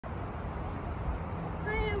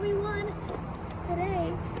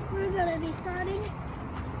today we're gonna be starting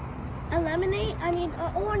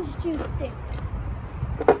a orange juice stand.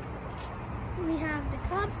 We have the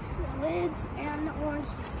cups, the lids, and the orange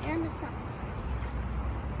juice, and the sign.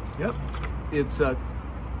 Yep, it's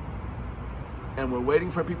and we're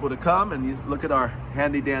waiting for people to come, and you look at our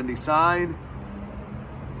handy dandy sign.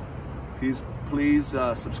 Please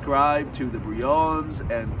subscribe to the Brillons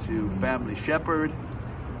and to Family Shepherd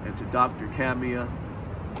and to Dr. Camia.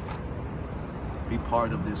 Be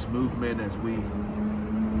part of this movement as we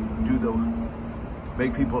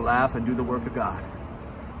make people laugh and do the work of God.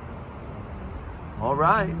 All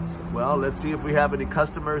right, well, let's see if we have any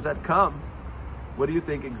customers that come. What do you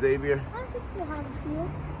think, Xavier? I think we'll have a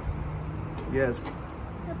few. Yes.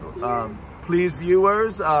 Please,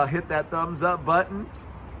 viewers, hit that thumbs up button.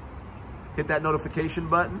 Hit that notification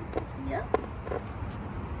button. Yep.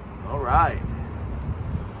 All right.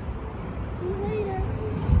 See you later.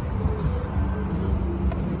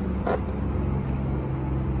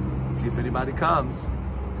 Let's see if anybody comes.